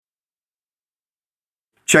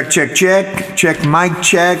Check, check, check. Check, mic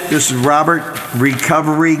check. This is Robert,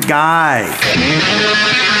 Recovery Guy.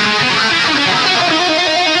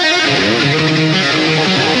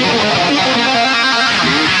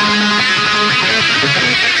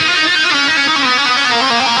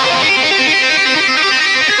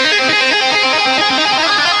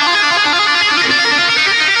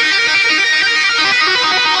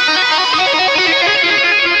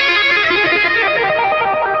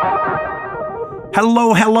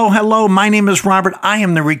 Hello, hello, hello. My name is Robert. I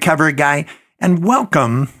am the Recovery Guy, and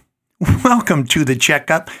welcome to the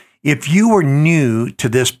Checkup. If you are new to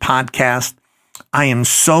this podcast, I am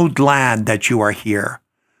so glad that you are here.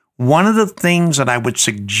 One of the things that I would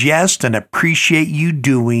suggest and appreciate you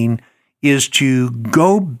doing is to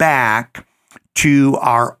go back to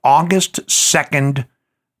our August 2nd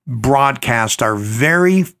broadcast, our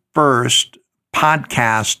very first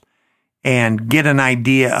podcast, and get an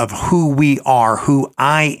idea of who we are, who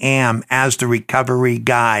I am as the Recovery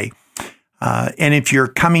Guy. And if you're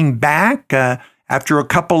coming back after a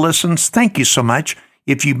couple listens, thank you so much.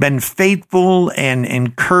 If you've been faithful and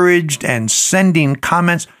encouraged and sending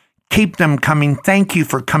comments, keep them coming. Thank you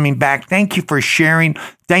for coming back. Thank you for sharing.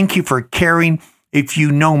 Thank you for caring. If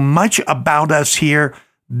you know much about us here,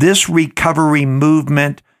 this recovery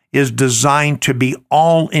movement is designed to be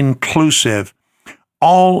all-inclusive.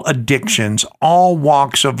 All addictions, all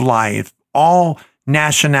walks of life, all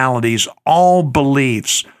nationalities, all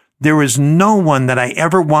beliefs. There is no one that I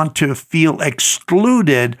ever want to feel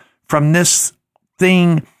excluded from this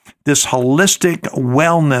thing, this holistic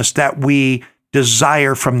wellness that we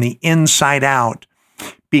desire from the inside out.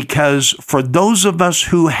 Because for those of us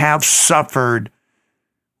who have suffered,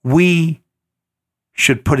 we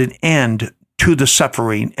should put an end to the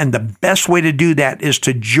suffering. And the best way to do that is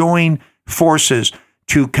to join forces,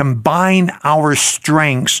 to combine our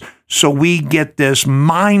strengths so we get this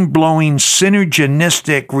mind-blowing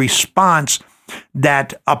synergistic response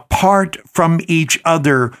that apart from each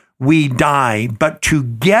other, we die. But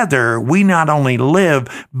together, we not only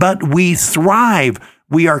live, but we thrive.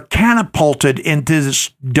 We are catapulted into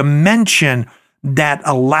this dimension that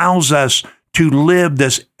allows us to live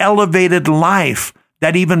this elevated life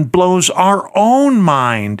that even blows our own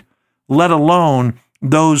mind, let alone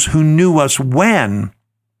those who knew us when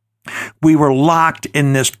we were locked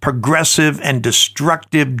in this progressive and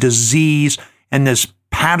destructive disease and this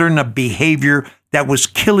pattern of behavior that was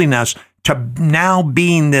killing us, to now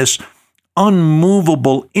being this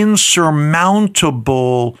unmovable,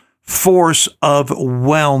 insurmountable force of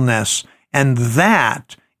wellness. And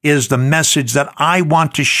that is the message that I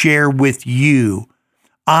want to share with you.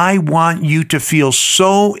 I want you to feel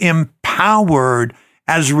so empowered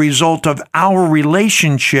as a result of our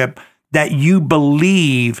relationship that you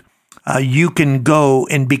believe you can go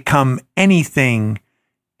and become anything,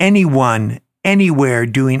 anyone, anywhere,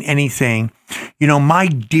 doing anything. You know, my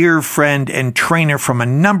dear friend and trainer from a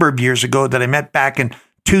number of years ago that I met back in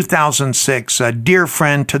 2006, a dear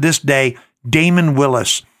friend to this day, Damon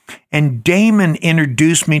Willis. And Damon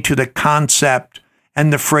introduced me to the concept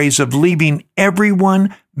and the phrase of leaving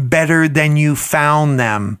everyone better than you found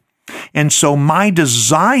them. And so my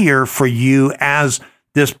desire for you as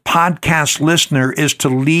this podcast listener is to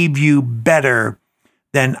leave you better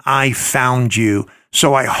than I found you.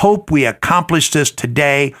 So I hope we accomplish this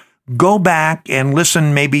today. Go back and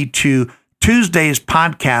listen maybe to Tuesday's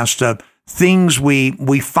podcast of things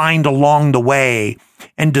we find along the way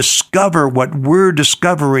and discover what we're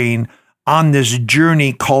discovering on this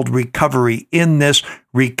journey called recovery in this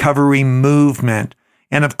recovery movement.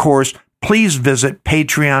 And of course, please visit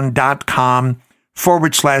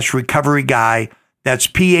patreon.com/recovery guy. That's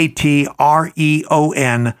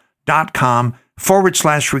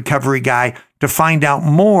patreon.com/recovery guy to find out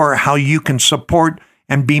more how you can support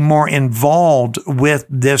and be more involved with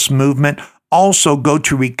this movement. Also, go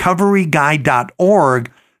to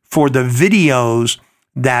recoveryguy.org for the videos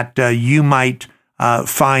that you might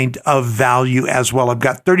find of value as well. I've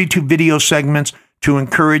got 32 video segments to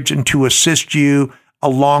encourage and to assist you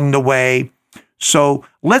along the way. So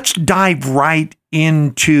let's dive right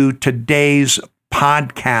into today's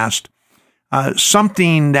podcast,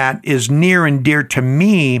 something that is near and dear to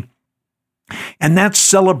me, and that's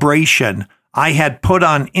celebration. I had put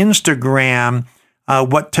on Instagram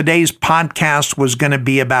what today's podcast was going to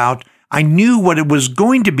be about. I knew what it was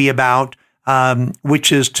going to be about,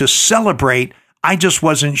 which is to celebrate. I just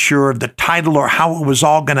wasn't sure of the title or how it was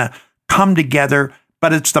all going to come together,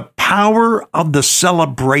 but it's the power of the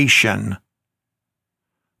celebration.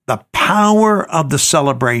 The power of the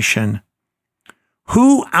celebration.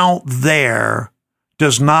 Who out there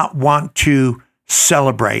does not want to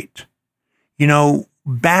celebrate? You know,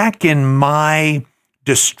 back in my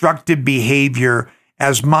destructive behavior,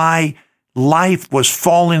 as my life was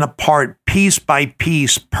falling apart piece by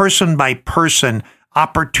piece, person by person,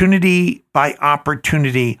 opportunity by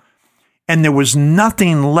opportunity, and there was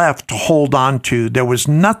nothing left to hold on to. There was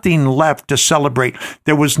nothing left to celebrate.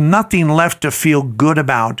 There was nothing left to feel good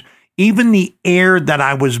about. Even the air that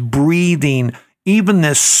I was breathing, even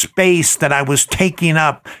this space that I was taking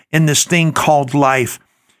up in this thing called life,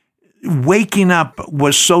 waking up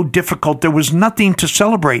was so difficult. There was nothing to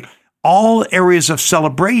celebrate. All areas of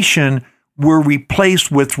celebration were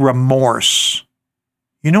replaced with remorse.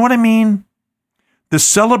 You know what I mean? The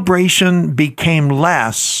celebration became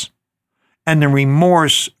less and the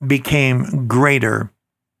remorse became greater.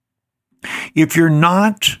 If you're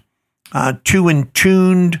not too in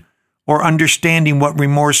tuned or understanding what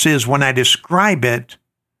remorse is, when I describe it,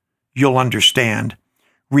 you'll understand.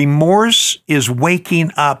 Remorse is waking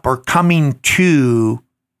up or coming to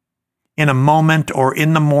in a moment or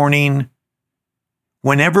in the morning,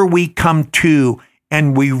 whenever we come to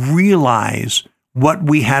and we realize what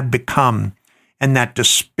we have become, and that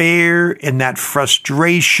despair and that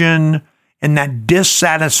frustration and that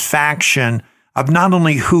dissatisfaction of not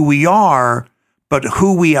only who we are, but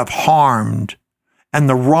who we have harmed and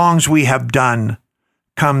the wrongs we have done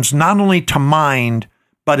comes not only to mind,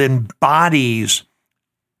 but embodies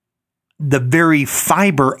the very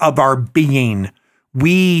fiber of our being.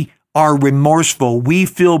 We are remorseful. We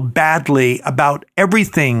feel badly about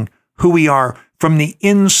everything who we are from the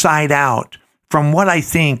inside out, from what I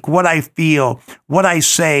think, what I feel, what I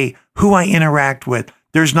say, who I interact with.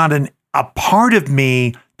 There's not a part of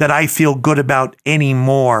me that I feel good about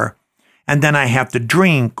anymore. And then I have to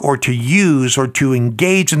drink or to use or to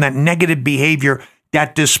engage in that negative behavior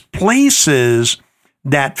that displaces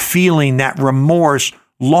that feeling, that remorse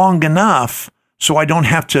long enough so I don't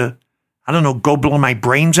have to, go blow my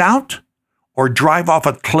brains out or drive off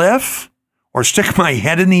a cliff or stick my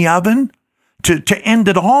head in the oven to end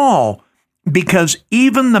it all, because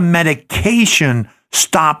even the medication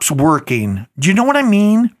stops working. Do you know what I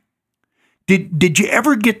mean? Did you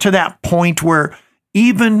ever get to that point where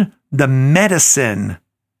even the medicine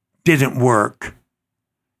didn't work?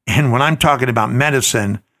 And when I'm talking about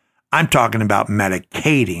medicine, I'm talking about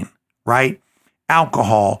medicating, right?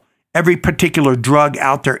 Alcohol, every particular drug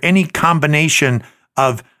out there, any combination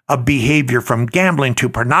of behavior, from gambling to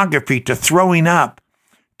pornography to throwing up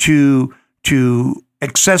to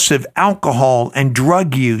excessive alcohol and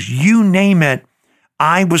drug use, you name it.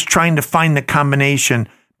 I was trying to find the combination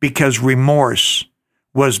because remorse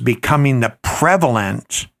was becoming the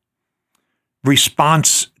prevalent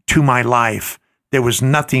response to my life. There was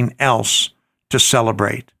nothing else to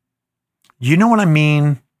celebrate. You know what I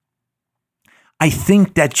mean? I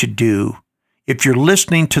think that you do. If you're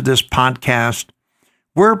listening to this podcast,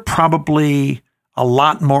 we're probably a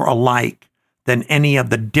lot more alike than any of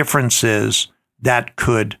the differences that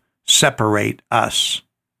could separate us.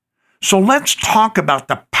 So let's talk about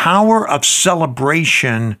the power of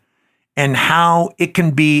celebration and how it can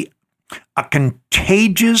be a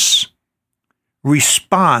contagious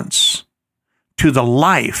response to the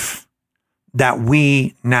life that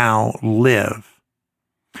we now live.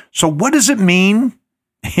 So what does it mean?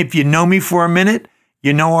 If you know me for a minute,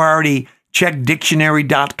 you know I already checked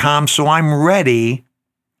dictionary.com, so I'm ready.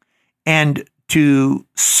 And to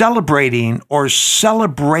celebrating or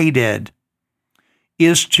celebrated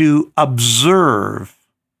is to observe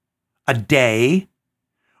a day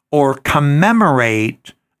or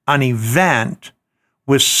commemorate an event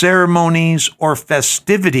with ceremonies or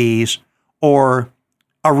festivities or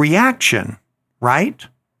a reaction, right?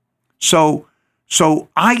 So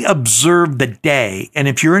I observe the day. And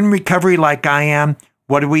if you're in recovery like I am,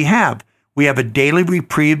 what do we have? We have a daily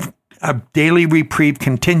reprieve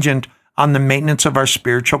contingent on the maintenance of our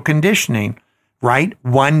spiritual conditioning, right?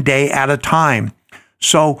 One day at a time.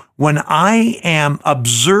 So when I am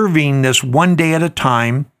observing this one day at a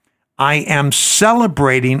time, I am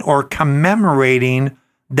celebrating or commemorating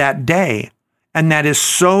that day. And that is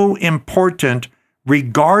so important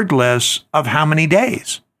regardless of how many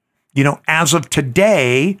days. You know, as of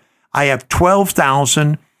today, I have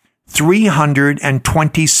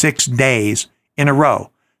 12,326 days in a row.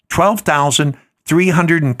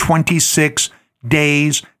 12,326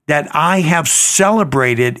 days that I have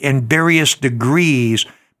celebrated in various degrees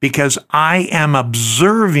because I am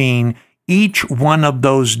observing each one of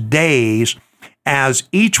those days, as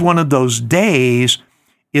each one of those days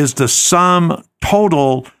is the sum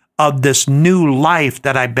total of this new life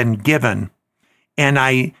that I've been given. And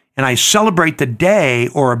I celebrate the day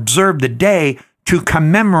or observe the day to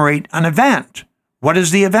commemorate an event. What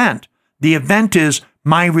is the event? The event is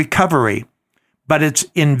my recovery. But it's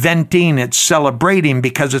inventing, it's celebrating,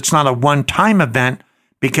 because it's not a one-time event,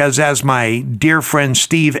 because as my dear friend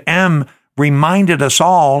Steve M. reminded us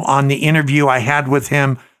all on the interview I had with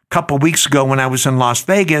him a couple weeks ago when I was in Las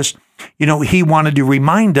Vegas, he wanted to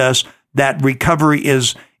remind us that recovery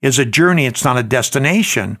is a journey, it's not a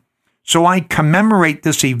destination. So I commemorate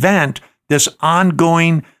this event, this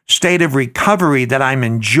ongoing state of recovery that I'm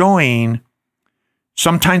enjoying,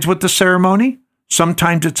 sometimes with the ceremony.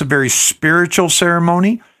 Sometimes it's a very spiritual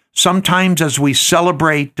ceremony. Sometimes as we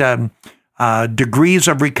celebrate degrees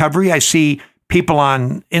of recovery, I see people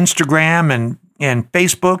on Instagram and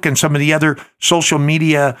Facebook and some of the other social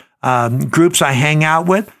media groups I hang out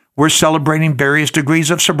with. We're celebrating various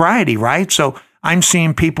degrees of sobriety, right? So I'm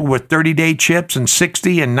seeing people with 30-day chips and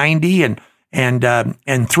 60 and 90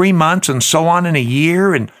 and 3 months and so on in a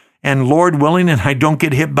year. And Lord willing, and I don't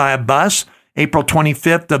get hit by a bus, April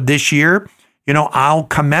 25th of this year, I'll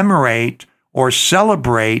commemorate or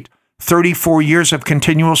celebrate 34 years of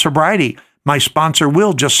continual sobriety. My sponsor,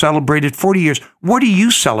 Will, just celebrated 40 years. What are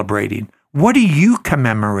you celebrating? What are you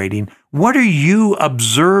commemorating? What are you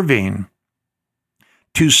observing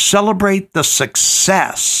to celebrate the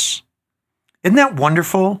success? Isn't that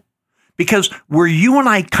wonderful? Because where you and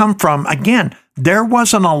I come from, again, there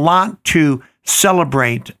wasn't a lot to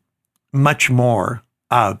celebrate much more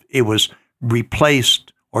of. It was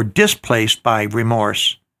replaced or displaced by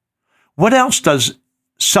remorse. What else does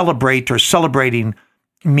celebrate or celebrating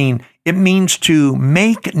mean? It means to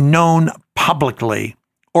make known publicly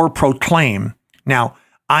or proclaim. Now,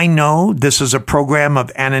 I know this is a program of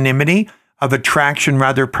anonymity, of attraction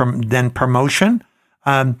rather than promotion.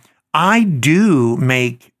 I do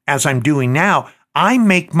make, as I'm doing now, I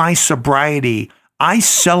make my sobriety, I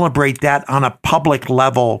celebrate that on a public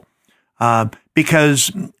level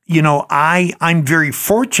because, I'm very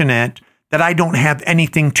fortunate that I don't have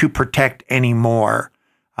anything to protect anymore.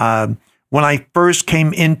 When I first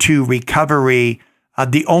came into recovery,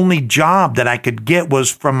 the only job that I could get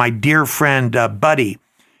was from my dear friend, Buddy.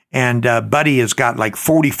 And Buddy has got like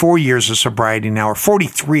 44 years of sobriety now, or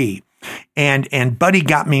 43. And Buddy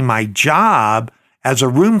got me my job as a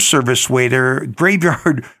room service waiter,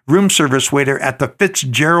 graveyard room service waiter at the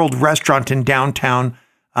Fitzgerald restaurant in downtown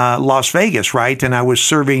Las Vegas, right? And I was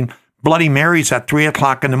serving Bloody Marys at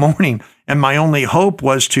 3:00 in the morning. And my only hope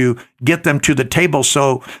was to get them to the table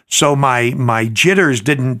so my jitters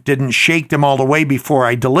didn't shake them all the way before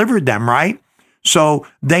I delivered them, right? So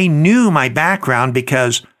they knew my background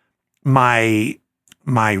because my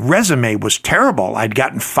resume was terrible. I'd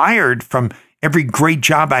gotten fired from every great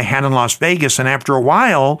job I had in Las Vegas. And after a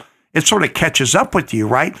while, it sort of catches up with you,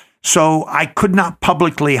 right? So I could not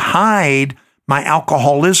publicly hide my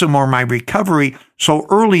alcoholism or my recovery. So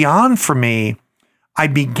early on for me, I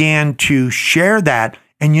began to share that.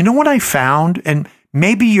 And you know what I found? And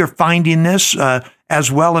maybe you're finding this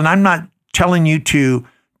as well. And I'm not telling you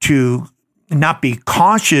to not be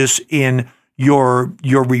cautious in your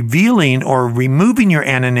revealing or removing your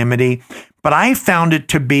anonymity, but I found it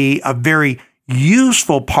to be a very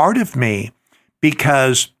useful part of me,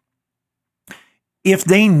 because if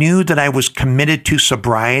they knew that I was committed to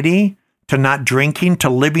sobriety, to not drinking, to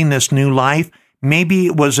living this new life, maybe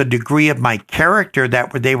it was a degree of my character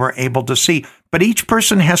that they were able to see. But each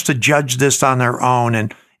person has to judge this on their own.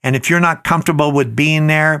 And if you're not comfortable with being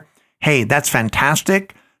there, hey, that's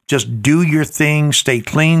fantastic. Just do your thing, stay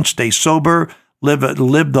clean, stay sober, live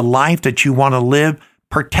the life that you want to live,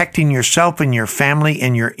 protecting yourself and your family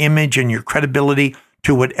and your image and your credibility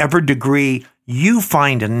to whatever degree you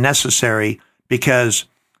find necessary, because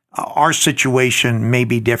our situation may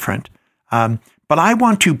be different. But I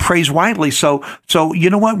want to praise widely. So you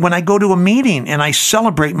know what? When I go to a meeting and I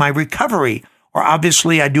celebrate my recovery, or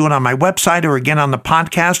obviously I do it on my website or again on the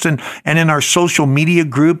podcast and in our social media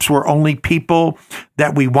groups where only people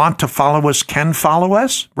that we want to follow us can follow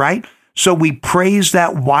us, right? So we praise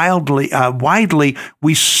that widely.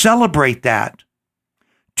 We celebrate that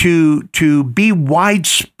to be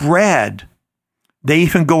widespread. They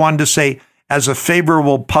even go on to say, as a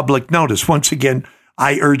favorable public notice. Once again,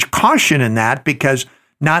 I urge caution in that, because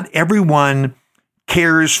not everyone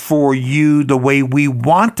cares for you the way we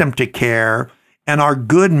want them to care. And our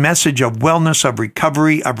good message of wellness, of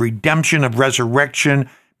recovery, of redemption, of resurrection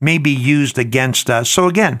may be used against us. So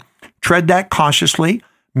again, tread that cautiously.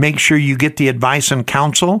 Make sure you get the advice and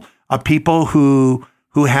counsel of people who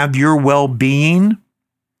have your well-being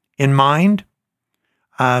in mind.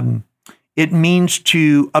 It means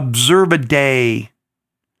to observe a day,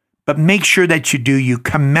 but make sure that you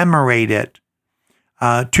commemorate it.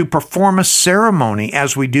 To perform a ceremony,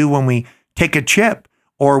 as we do when we take a chip,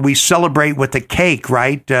 or we celebrate with a cake,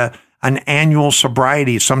 right? An annual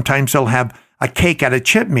sobriety. Sometimes they'll have a cake at a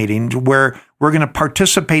CHIP meeting where we're going to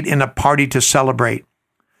participate in a party to celebrate.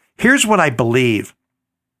 Here's what I believe.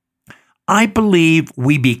 I believe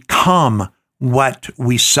we become what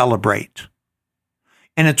we celebrate.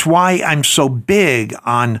 And it's why I'm so big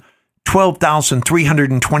on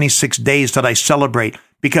 12,326 days that I celebrate,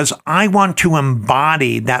 because I want to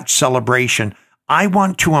embody that celebration. I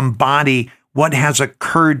want to embody what has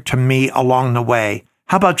occurred to me along the way.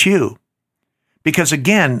 How about you? Because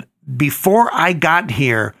again, before I got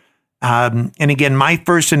here, and again, my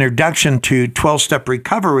first introduction to 12-step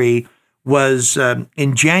recovery was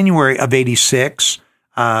in January of 86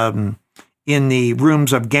 in the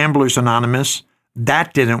rooms of Gamblers Anonymous.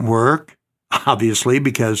 That didn't work, obviously,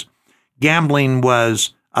 because gambling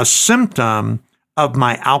was a symptom of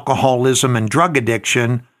my alcoholism and drug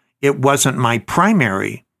addiction. It wasn't my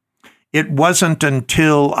primary. It wasn't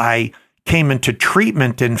until I came into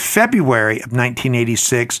treatment in February of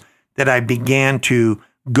 1986 that I began to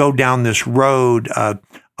go down this road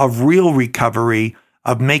of real recovery,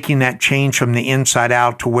 of making that change from the inside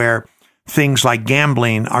out to where things like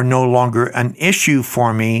gambling are no longer an issue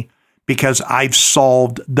for me because I've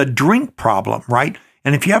solved the drink problem, right?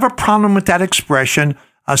 And if you have a problem with that expression,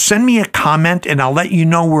 send me a comment and I'll let you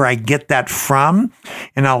know where I get that from,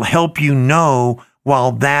 and I'll help you know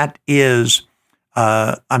while that is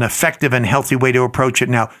an effective and healthy way to approach it.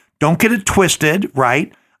 Now, don't get it twisted,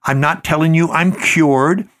 right? I'm not telling you I'm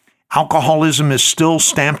cured. Alcoholism is still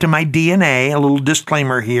stamped in my DNA. A little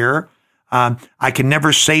disclaimer here. I can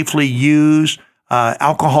never safely use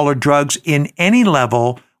alcohol or drugs in any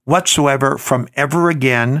level whatsoever from ever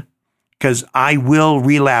again, because I will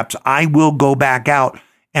relapse. I will go back out,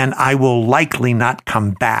 and I will likely not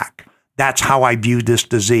come back. That's how I view this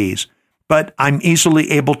disease. But I'm easily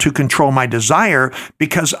able to control my desire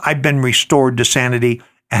because I've been restored to sanity,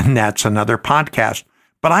 and that's another podcast.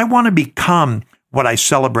 But I want to become what I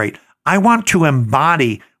celebrate. I want to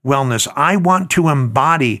embody wellness. I want to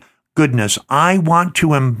embody goodness. I want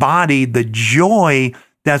to embody the joy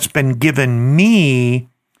that's been given me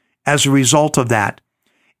as a result of that.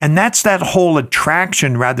 And that's that whole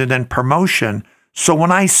attraction rather than promotion. So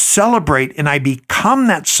when I celebrate and I become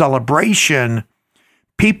that celebration,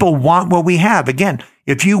 people want what we have. Again,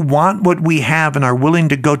 if you want what we have and are willing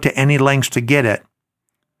to go to any lengths to get it,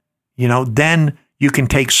 then you can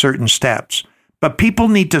take certain steps. But people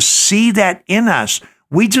need to see that in us.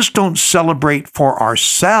 We just don't celebrate for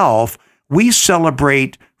ourselves. We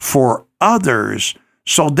celebrate for others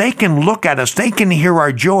so they can look at us. They can hear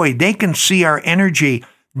our joy. They can see our energy.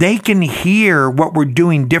 They can hear what we're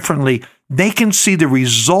doing differently. They can see the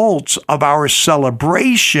results of our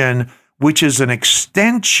celebration, which is an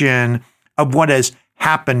extension of what has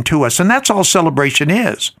happened to us. And that's all celebration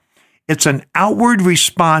is. It's an outward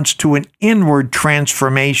response to an inward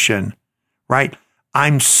transformation, right?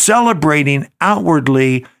 I'm celebrating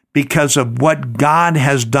outwardly because of what God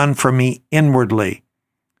has done for me inwardly.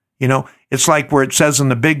 It's like where it says in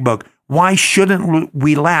the big book, why shouldn't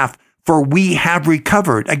we laugh? For we have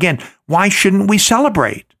recovered. Again, why shouldn't we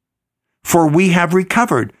celebrate? For we have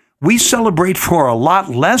recovered. We celebrate for a lot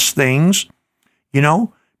less things,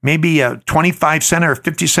 maybe a 25 cent or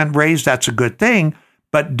 50 cent raise. That's a good thing.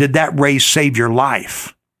 But did that raise save your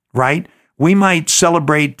life, right? We might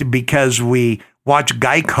celebrate because we watch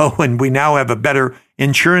Geico and we now have a better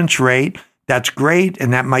insurance rate. That's great.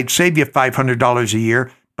 And that might save you $500 a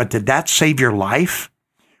year. But did that save your life?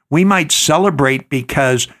 We might celebrate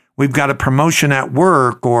because we've got a promotion at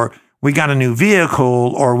work, or we got a new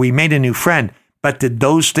vehicle, or we made a new friend. But did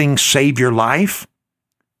those things save your life?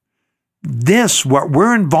 What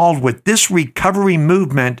we're involved with, this recovery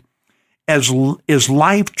movement is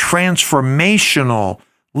life transformational.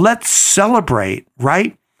 Let's celebrate,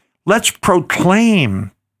 right? Let's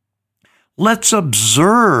proclaim. Let's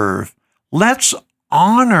observe. Let's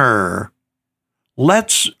honor.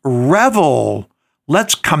 Let's revel.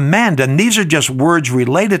 Let's commend. And these are just words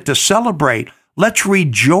related to celebrate. Let's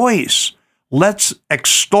rejoice. Let's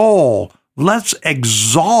extol. Let's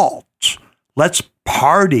exalt. Let's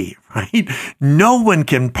party, right? No one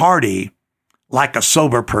can party like a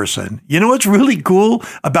sober person. You know what's really cool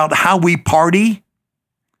about how we party?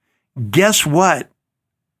 Guess what?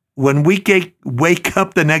 When we wake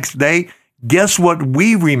up the next day, guess what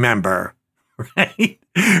we remember, right?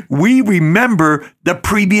 We remember the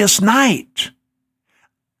previous night.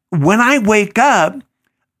 When I wake up,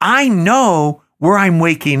 I know where I'm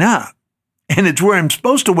waking up. And it's where I'm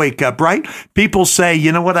supposed to wake up, right? People say,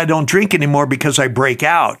 you know what? I don't drink anymore because I break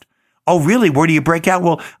out. Oh, really? Where do you break out?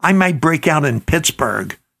 Well, I might break out in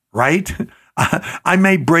Pittsburgh, right? I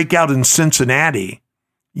may break out in Cincinnati.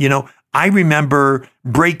 I remember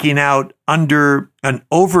breaking out under an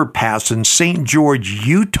overpass in St. George,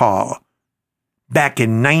 Utah, back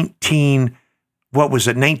in 1982,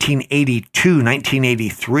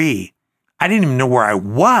 1983. I didn't even know where I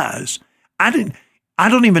was. I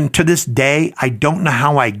don't even, to this day, I don't know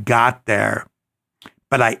how I got there,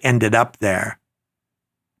 but I ended up there.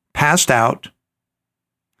 Passed out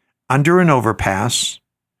under an overpass,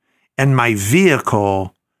 and my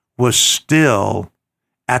vehicle was still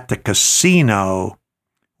at the casino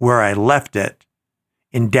where I left it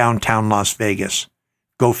in downtown Las Vegas.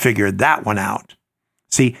 Go figure that one out.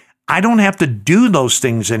 See, I don't have to do those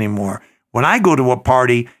things anymore. When I go to a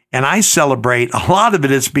party and I celebrate, a lot of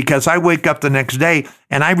it is because I wake up the next day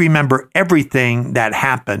and I remember everything that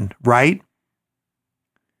happened, right?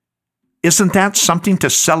 Isn't that something to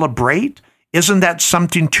celebrate? Isn't that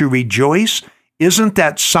something to rejoice? Isn't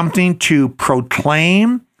that something to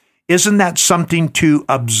proclaim? Isn't that something to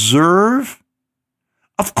observe?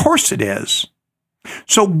 Of course it is.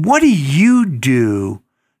 So what do you do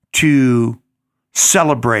to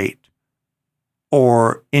celebrate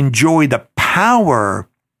or enjoy the power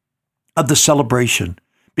of the celebration?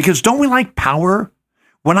 Because don't we like power?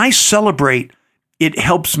 When I celebrate, it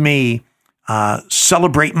helps me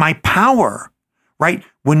celebrate my power, right?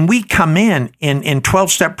 When we come in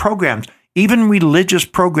 12-step programs, even religious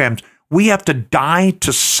programs, we have to die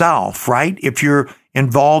to self, right? If you're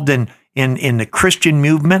involved in the Christian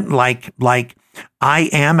movement, like I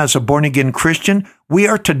am as a born-again Christian, we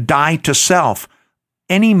are to die to self.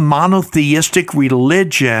 Any monotheistic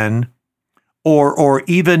religion or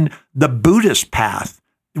even the Buddhist path,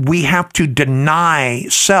 we have to deny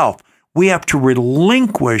self. We have to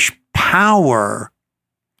relinquish power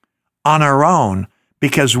on our own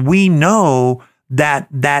because we know that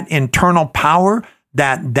internal power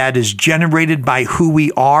that is generated by who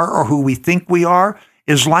we are or who we think we are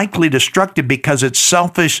is likely destructive because it's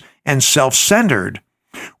selfish and self-centered.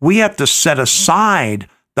 We have to set aside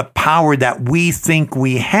the power that we think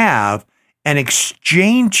we have and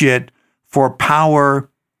exchange it for power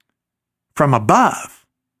from above,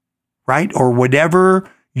 right? Or whatever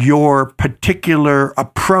your particular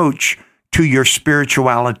approach to your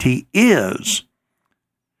spirituality is.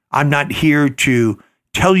 I'm not here to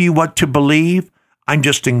tell you what to believe. I'm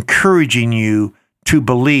just encouraging you to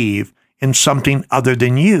believe in something other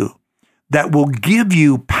than you that will give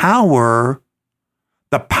you power,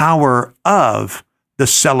 the power of the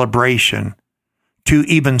celebration, to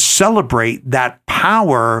even celebrate that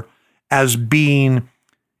power as being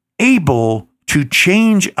able to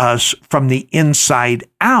change us from the inside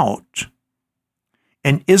out.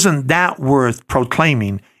 And isn't that worth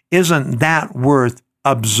proclaiming? Isn't that worth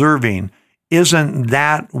observing? Isn't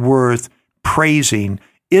that worth praising?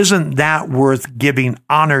 Isn't that worth giving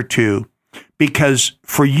honor to? Because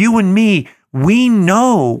for you and me, we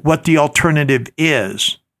know what the alternative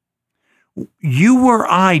is. You or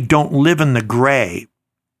I don't live in the gray.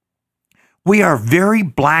 We are very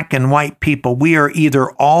black and white people. We are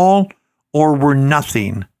either all or we're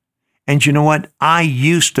nothing. And you know what? I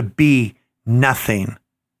used to be nothing.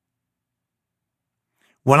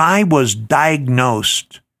 When I was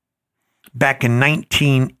diagnosed back in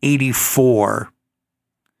 1984,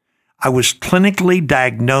 I was clinically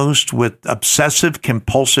diagnosed with obsessive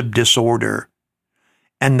compulsive disorder.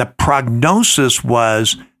 And the prognosis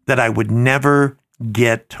was that I would never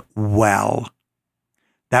get well.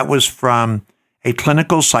 That was from a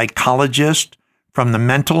clinical psychologist from the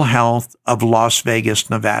mental health of Las Vegas,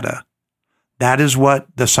 Nevada. That is what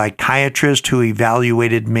the psychiatrist who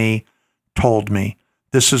evaluated me told me.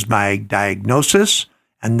 This is my diagnosis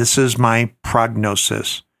and this is my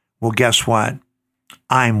prognosis. Well, guess what?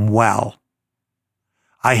 I'm well.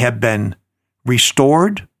 I have been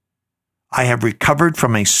restored. I have recovered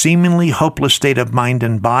from a seemingly hopeless state of mind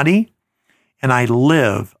and body, and I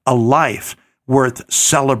live a life worth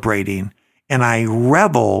celebrating, and I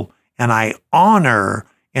revel, and I honor,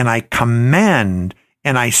 and I commend,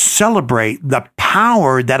 and I celebrate the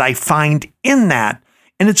power that I find in that,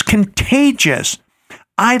 and it's contagious.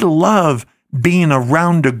 I love being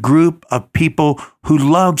around a group of people who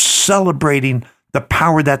love celebrating the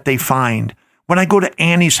power that they find. When I go to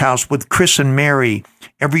Annie's house with Chris and Mary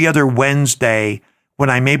every other Wednesday, when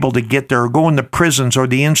I'm able to get there, or go in the prisons or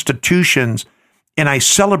the institutions, and I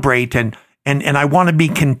celebrate and I want to be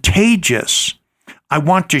contagious. I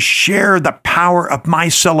want to share the power of my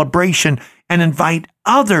celebration and invite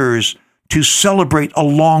others to celebrate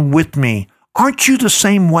along with me. Aren't you the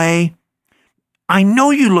same way? I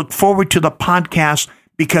know you look forward to the podcast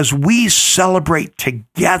because we celebrate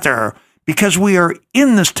together, because we are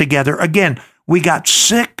in this together. Again, we got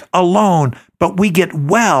sick alone, but we get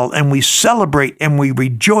well and we celebrate and we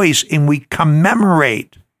rejoice and we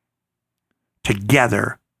commemorate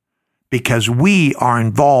together because we are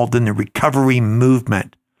involved in the recovery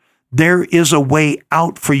movement. There is a way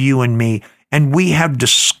out for you and me, and we have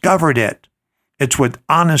discovered it. It's with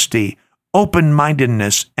honesty,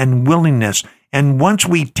 open-mindedness, and willingness. And once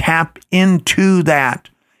we tap into that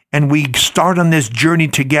and we start on this journey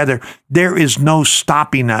together, there is no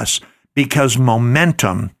stopping us because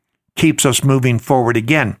momentum keeps us moving forward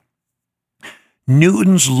again.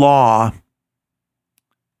 Newton's law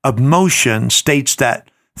of motion states that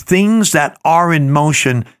things that are in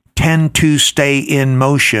motion tend to stay in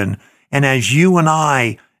motion. And as you and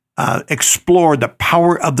I explore the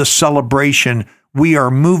power of the celebration, we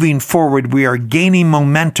are moving forward. We are gaining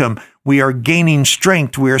momentum. We are gaining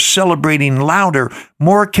strength. We are celebrating louder,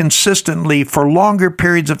 more consistently for longer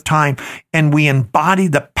periods of time. And we embody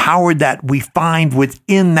the power that we find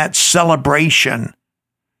within that celebration.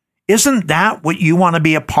 Isn't that what you want to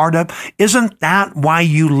be a part of? Isn't that why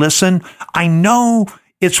you listen? I know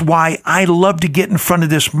it's why I love to get in front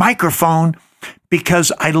of this microphone,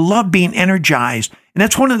 because I love being energized. And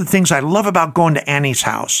that's one of the things I love about going to Annie's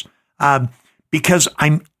house, because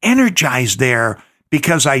I'm energized there,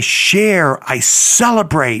 because I share, I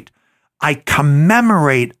celebrate, I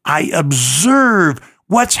commemorate, I observe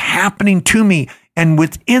what's happening to me. And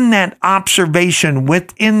within that observation,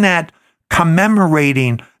 within that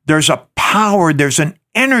commemorating, there's a power, there's an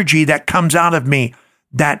energy that comes out of me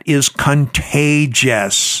that is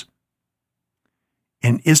contagious.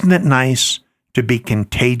 And isn't it nice to be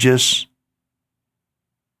contagious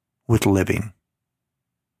with living?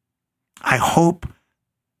 I hope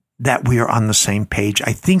that we are on the same page.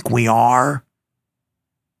 I think we are.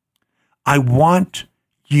 I want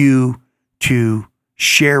you to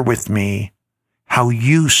share with me how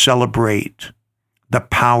you celebrate the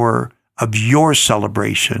power of your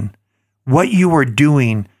celebration, what you are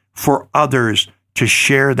doing for others to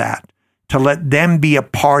share that, to let them be a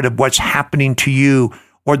part of what's happening to you,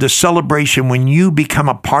 or the celebration when you become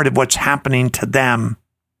a part of what's happening to them.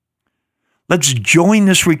 Let's join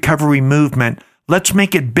this recovery movement. Let's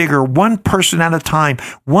make it bigger, one person at a time,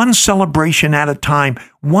 one celebration at a time,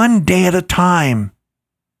 one day at a time.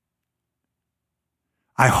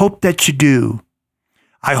 I hope that you do.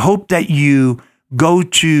 I hope that you go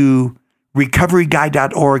to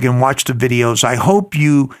recoveryguy.org and watch the videos. I hope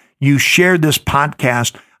you share this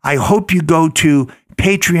podcast. I hope you go to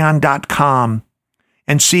patreon.com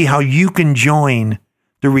and see how you can join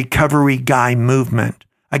the Recovery Guy movement.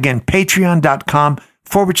 Again,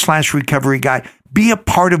 patreon.com/Recovery Guy. Be a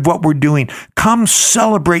part of what we're doing. Come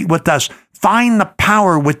celebrate with us. Find the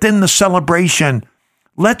power within the celebration.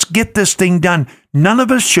 Let's get this thing done. None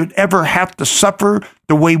of us should ever have to suffer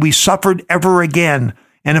the way we suffered ever again.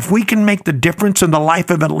 And if we can make the difference in the life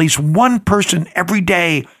of at least one person every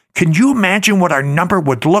day, can you imagine what our number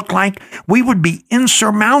would look like? We would be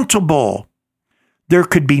insurmountable. There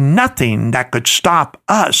could be nothing that could stop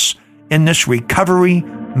us in this recovery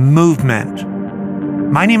movement.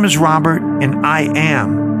 My name is Robert, and I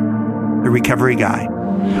am the Recovery Guy.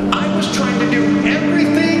 I was trying to